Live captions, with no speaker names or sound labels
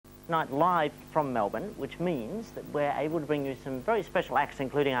night live from Melbourne, which means that we're able to bring you some very special acts,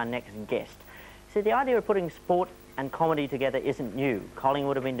 including our next guest. See, the idea of putting sport and comedy together isn't new.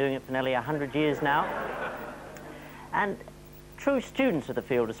 Collingwood have been doing it for nearly 100 years now. And true students of the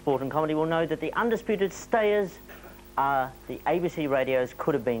field of sport and comedy will know that the undisputed stayers are the ABC Radio's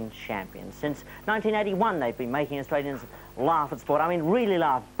Could Have Been champions. Since 1981, they've been making Australians laugh at sport. I mean, really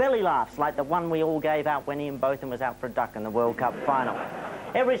laugh, belly laughs, like the one we all gave out when Ian Botham was out for a duck in the World Cup final.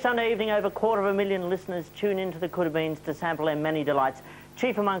 Every Sunday evening, over 250,000 listeners tune into the Could Have Beens to sample their many delights,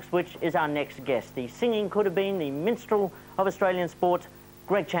 chief amongst which is our next guest, the singing Could Have Been, the minstrel of Australian sport,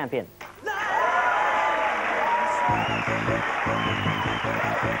 Greg Champion.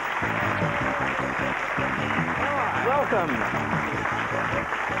 Welcome.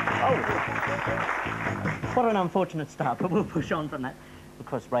 Oh, what an unfortunate start, but we'll push on from that. Of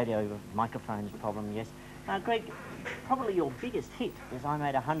course, radio microphones problem, yes. Greg, probably your biggest hit is I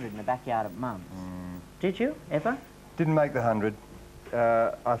Made 100 in the backyard at Mum's. Did you, ever? Didn't make the 100.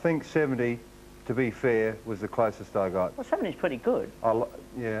 I think 70, to be fair, was the closest I got. Well, 70's pretty good.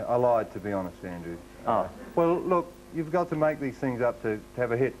 Yeah, I lied, to be honest, Andrew. Oh. Well, look, you've got to make these things up to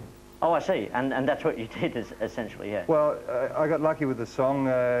have a hit. Oh, I see, and that's what you did, essentially, yeah. Well, I got lucky with the song,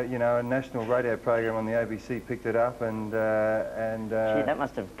 you know, a national radio program on the ABC picked it up, and Gee, that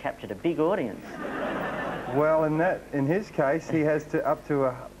must have captured a big audience. Well, in his case, he has up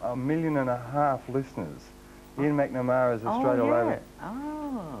to 1.5 million listeners. Ian McNamara's Australia over.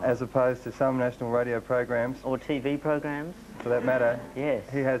 Oh. As opposed to some national radio programs. Or TV programs. For that matter. Yes.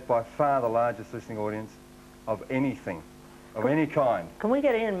 He has by far the largest listening audience of anything, of any kind. Can we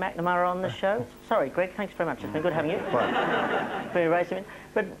get Ian McNamara on the show? Sorry, Greg, thanks very much. It's been good having you. Very racing.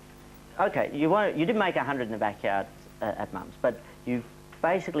 But, OK, you did make 100 in the backyard at Mum's, but you've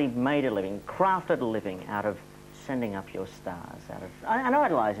basically made a living, crafted a living out of sending up your stars, and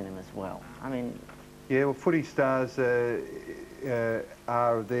idolising them as well. I mean... Yeah, well, footy stars are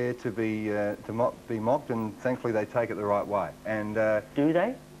there to be mocked, and thankfully they take it the right way. And do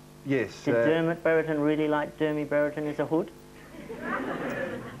they? Yes. Did Dermot Brereton really like Dermy Brereton as a hood?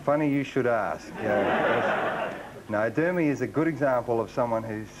 Funny you should ask. Yeah, no, Dermy is a good example of someone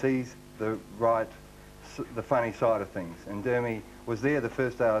who sees the funny side of things. And Dermy was there the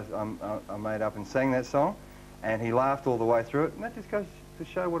first day I made up and sang that song, and he laughed all the way through it, and that just goes to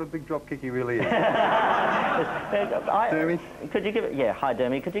show what a big drop kick he really is. Dermy? Could you give it? Yeah, hi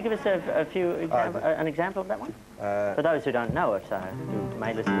Dermy. Could you give us an example of that one? For those who don't know it, who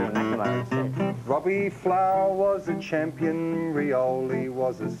may listen to McNamara instead. Robbie Flower was a champion, Rioli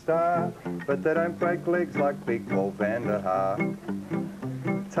was a star, but they don't break legs like Big Paul van der Haar.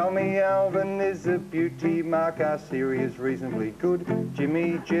 Tommy Alvin is a beauty, Mark Arceri is reasonably good,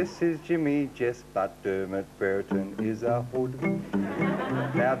 Jimmy Jess is Jimmy Jess, but Dermot Brereton is a hood.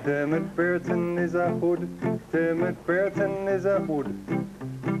 Now Dermot Brereton is a hood, Dermot Brereton is a hood.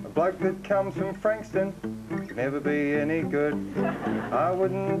 A bloke that comes from Frankston can never be any good. I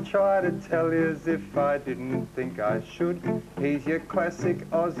wouldn't try to tell you as if I didn't think I should. He's your classic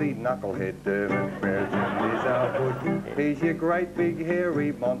Aussie knucklehead, Dermot Brereton is a hood. He's your great big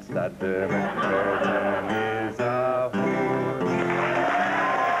hairy monster, Dermot Brereton is a hood.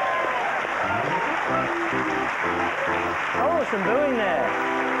 Oh, some booing there.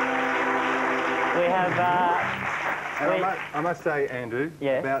 We have... I must say, Andrew,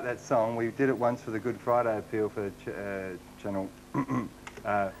 yes, about that song, we did it once for the Good Friday appeal for Channel,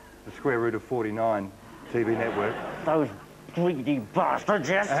 the Square Root of 49 TV network. Those greedy bastards,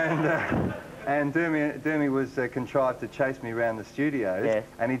 yes. And Dermy was contrived to chase me around the studios, yes,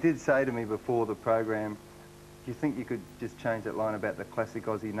 and he did say to me before the program, do you think you could just change that line about the classic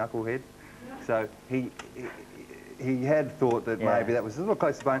Aussie knucklehead? So he had thought that maybe that was a little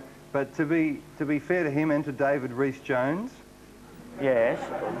close to bone. But to be fair to him and to David Rhys-Jones, yes,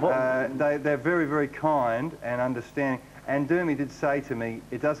 they're very, very kind and understanding. And Dermy did say to me,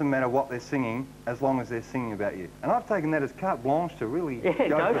 it doesn't matter what they're singing as long as they're singing about you. And I've taken that as carte blanche to really go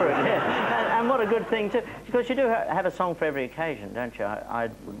for it. Yeah. And what a good thing too, because you do have a song for every occasion, don't you?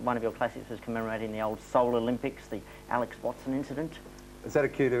 One of your classics was commemorating the old Seoul Olympics, the Alex Watson incident. Is that a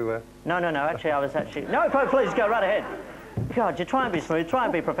cue to... No, actually, I was actually... No, please, go right ahead. God, you try and be smooth, try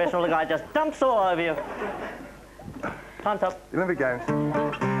and be professional, the guy just dumps all over you. Time's up. Olympic Games.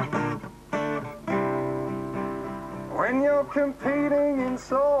 When you're competing in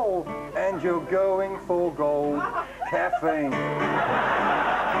Seoul and you're going for gold, caffeine.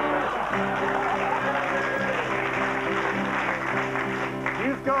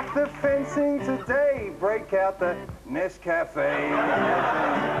 You've got the fencing today, break out the Nescafe.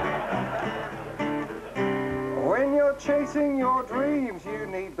 When you're chasing your dreams, you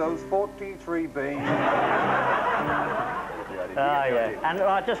need those 43 beams. Yeah. And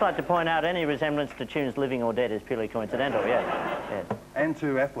I'd just like to point out any resemblance to tunes Living or Dead is purely coincidental, yes. Yes. And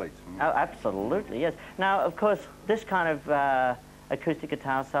to athletes. Oh, absolutely, yes. Now, of course, this kind of acoustic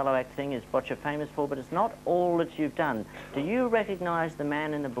guitar solo act thing is what you're famous for, but it's not all that you've done. Do you recognise the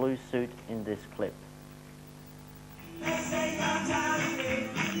man in the blue suit in this clip?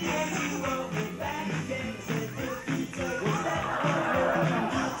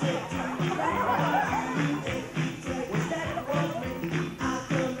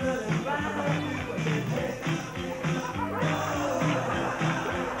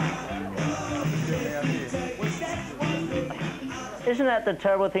 Isn't that the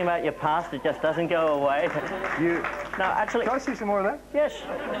terrible thing about your past? It just doesn't go away. No, actually... Can I see some more of that? Yes.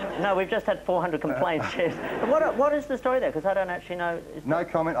 No, we've just had 400 complaints, yes. What is the story there? Because I don't actually know... No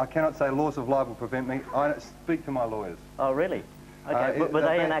comment. I cannot say laws of libel prevent me. I speak to my lawyers. Oh, really? Okay. Were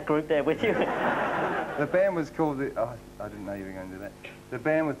they in that group there with you? The band was called the... Oh, I didn't know you were going to do that. The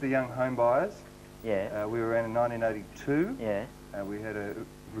band was the Young Home Buyers. Yeah. We were around in 1982. Yeah. We had a...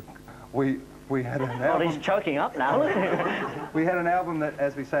 We had an album... Well, he's choking up now. We had an album that,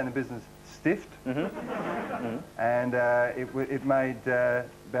 as we say in the business, stiffed. And it made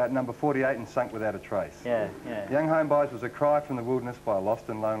about number 48 and sunk without a trace. Yeah, yeah. Young Home Buyers was a cry from the wilderness by a lost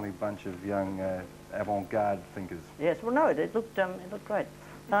and lonely bunch of young avant-garde thinkers. Yes, well, no, it looked great.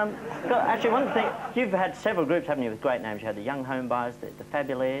 Actually, one thing, you've had several groups, haven't you, with great names. You had the Young Home Buyers, the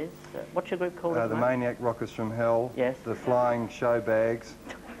Fabulaires. What's your group called? The Maniac Rockers from Hell. Yes. The Flying Show Bags.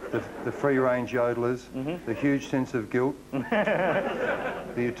 The free-range yodelers, the huge sense of guilt,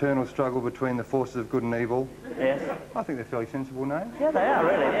 the eternal struggle between the forces of good and evil. Yes. I think they're fairly sensible names. Yeah, they are,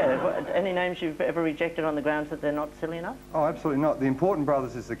 really, yeah. Any names you've ever rejected on the grounds that they're not silly enough? Oh, absolutely not. The Important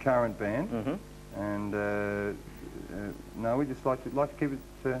Brothers is the current band, and no, we just like to keep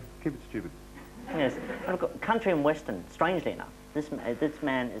it stupid. Yes. And look, country and western, strangely enough, this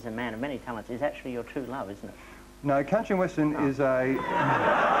man is a man of many talents, is actually your true love, isn't it? No, country and western is a...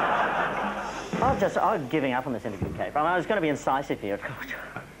 I'm giving up on this interview, Kate. I was going to be incisive here.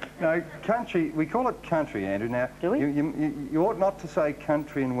 No, country, we call it country, Andrew. Now, do we? You ought not to say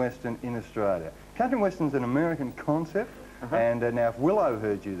country and western in Australia. Country and western's an American concept, and now if Willow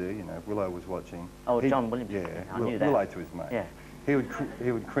heard you there, you know, if Willow was watching... Oh, John Williams. Yeah, I knew that. Willow to his mate. Yeah. He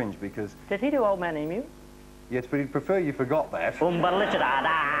would cringe because... Did he do Old Man Emu? Yes, but he'd prefer you forgot that.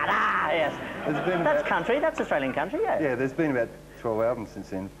 Yes. That's country, that's Australian country, yeah. Yeah, there's been about 12 albums since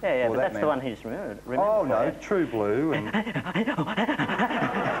then. Yeah, but that's the one he's remembered. Oh, no, True Blue and...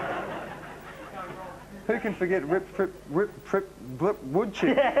 Who can forget Rip, Trip, Blip, Wood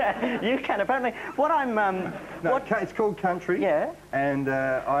Chip? Yeah, you can, apparently. What I'm... it's called country. Yeah. And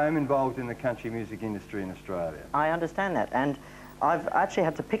I am involved in the country music industry in Australia. I understand that, and I've actually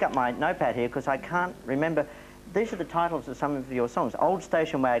had to pick up my notepad here because I can't remember... These are the titles of some of your songs. Old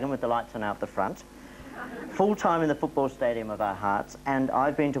Station Wagon with the lights on out the front, Full Time in the Football Stadium of Our Hearts, and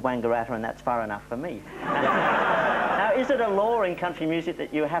I've Been to Wangaratta and That's Far Enough for Me. Now, is it a law in country music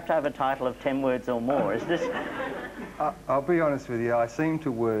that you have to have a title of 10 words or more? Is this... I'll be honest with you, I seem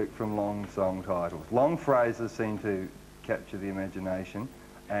to work from long song titles. Long phrases seem to capture the imagination,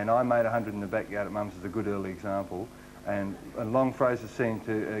 and I Made 100 in the Backyard at Mum's is a good early example, and long phrases seem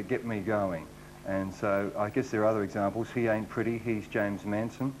to get me going. And so I guess there are other examples. He Ain't Pretty, He's James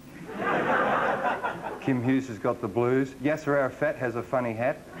Manson. Kim Hughes has got the blues. Yasser Arafat has a funny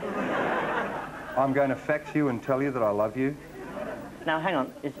hat. I'm going to fax you and tell you that I love you. Now, hang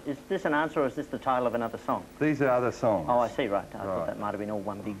on. Is this an answer or is this the title of another song? These are other songs. Oh, I see, right. I thought that might have been all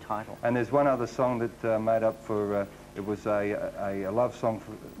one big title. And there's one other song that made up for... it was a love song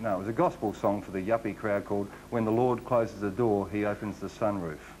for... No, it was a gospel song for the yuppie crowd called When the Lord Closes the Door, He Opens the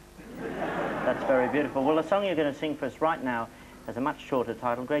Sunroof. That's very beautiful. Well, the song you're going to sing for us right now has a much shorter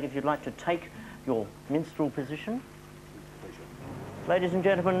title. Greg, if you'd like to take your minstrel position. Ladies and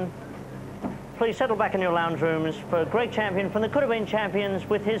gentlemen, please settle back in your lounge rooms for Greg Champion from the Could Have Been Champions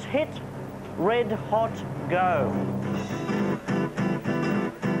with his hit, Red Hot Go.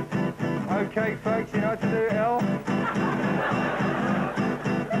 Okay, folks, you know what to do, Al?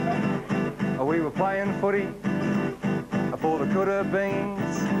 We were playing footy for the Could Have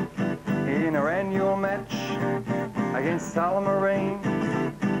Beens in our annual match against Tullamarine.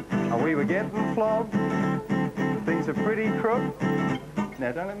 We were getting flogged, things are pretty crook.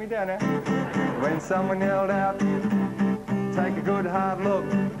 Now, don't let me down now. When someone yelled out, take a good hard look,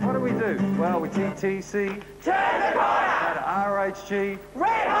 what do? Well, we TTC, turn the corner, at RHG,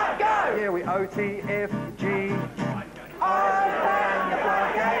 red hot go! Yeah, we OTFG, open the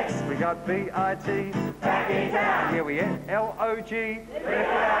floodgates, we got B-I-T, back in town. Yeah, we had L-O-G, lifted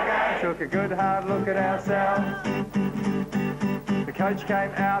our game, took a good hard look at ourselves. The coach came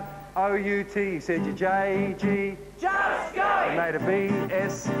out, O-U-T, said you J-G, Just go! he made a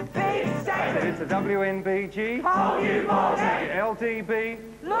B-S, Big said statement! it's a W-N-B-G, Hold you ball game! L-D-B,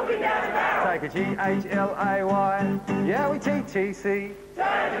 Looking down the barrel! take a G-H-L-A-Y, yeah, we T-T-C,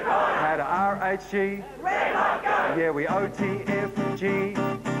 Turn the corner! had a R-H-G, Red hot go! yeah, we O-T-F-G,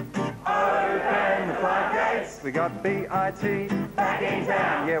 open the floodgates, we got B-I-T, Back in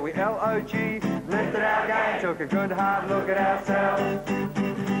town! yeah, we L-O-G, lifted our game, took a good hard look at ourselves.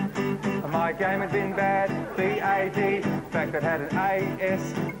 My game had been bad, B-A-D, in fact it had an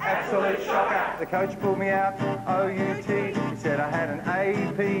A-S, absolute shocker. The coach pulled me out, O-U-T, he said I had an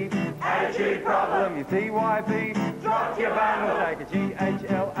A-P, attitude problem, you T-Y-B, dropped your bun, we'll take a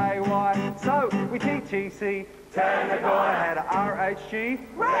G-H-L-A-Y. So we T-T-C, turn the corner, had a R-H-G,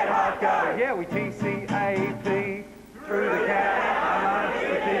 red hot go, yeah, we T-C-A-P, through the cat amongst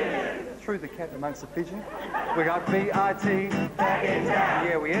the pigeons. Through the cat amongst the pigeon. We got B-I-T, Back in town!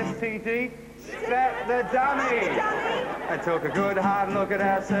 yeah, we S-T-D, spat the dummy. And took a good hard look at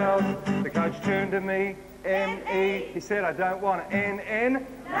ourselves. The coach turned to me, M-E, he said, I don't want an N-N.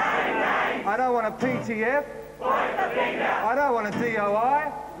 I don't want a P-T-F. Point the finger! I don't want a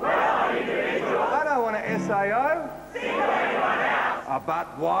D-O-I. Well, individual! I don't want an S-A-O. Single anyone else!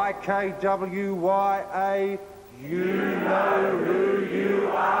 But Y-K-W-Y-A, you know who you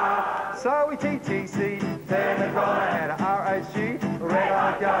are. So we T-T-C, turn the corner, had a R-H-G, red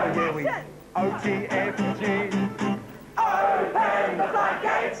hot go, yeah, we O-T-F-G, Open the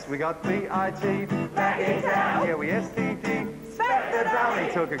floodgates! we got B-I-T, Back in town! yeah, we S-T-D, spat the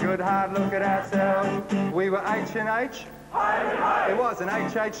dummy, took a good hard look at ourselves. We were H&H, Home and home! it was an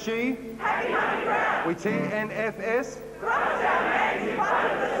H-H-G, Happy hunting ground! we T-N-F-S, Thrust our names in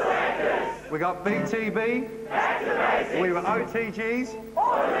front of the selectors! we got B-T-B, Back to basics! we were O-T-Gs,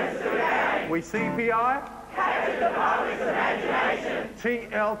 Ornaments to the game! we C-P-I, Captured the public's imagination!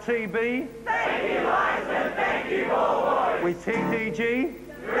 T-L-T-B, Thank you, linesman! Thank you, ball boys! we T-D-G,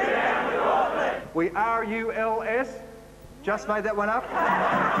 Bring down the gauntlet! we R-U-L-S, just made that one up,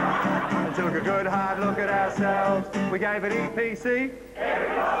 and took a good hard look at ourselves. We gave it E-P-C,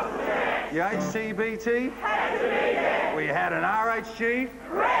 Every box was there! the H-C-B-T, Had to be there! we had an R-H-G,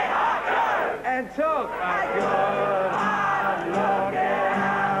 Red hot go! and took a good hard look at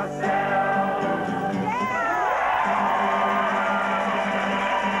ourselves.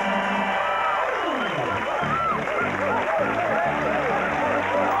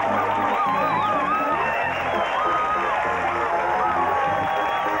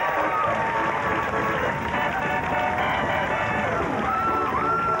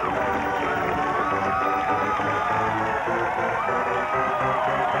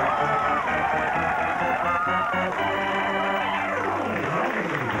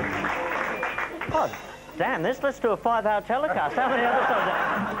 Damn this, let's do a 5-hour telecast. How many other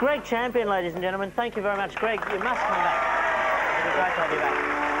songs? Greg Champion, ladies and gentlemen. Thank you very much. Greg, you must come back. It'll be great to have you back.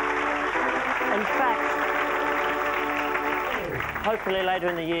 In fact, hopefully later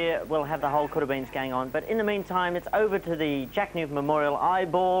in the year we'll have the whole Could Have Beens going on. But in the meantime, it's over to the Jack Newton Memorial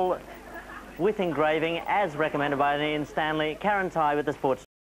Eyeball with engraving, as recommended by Ian Stanley. Karen Ty with the sports.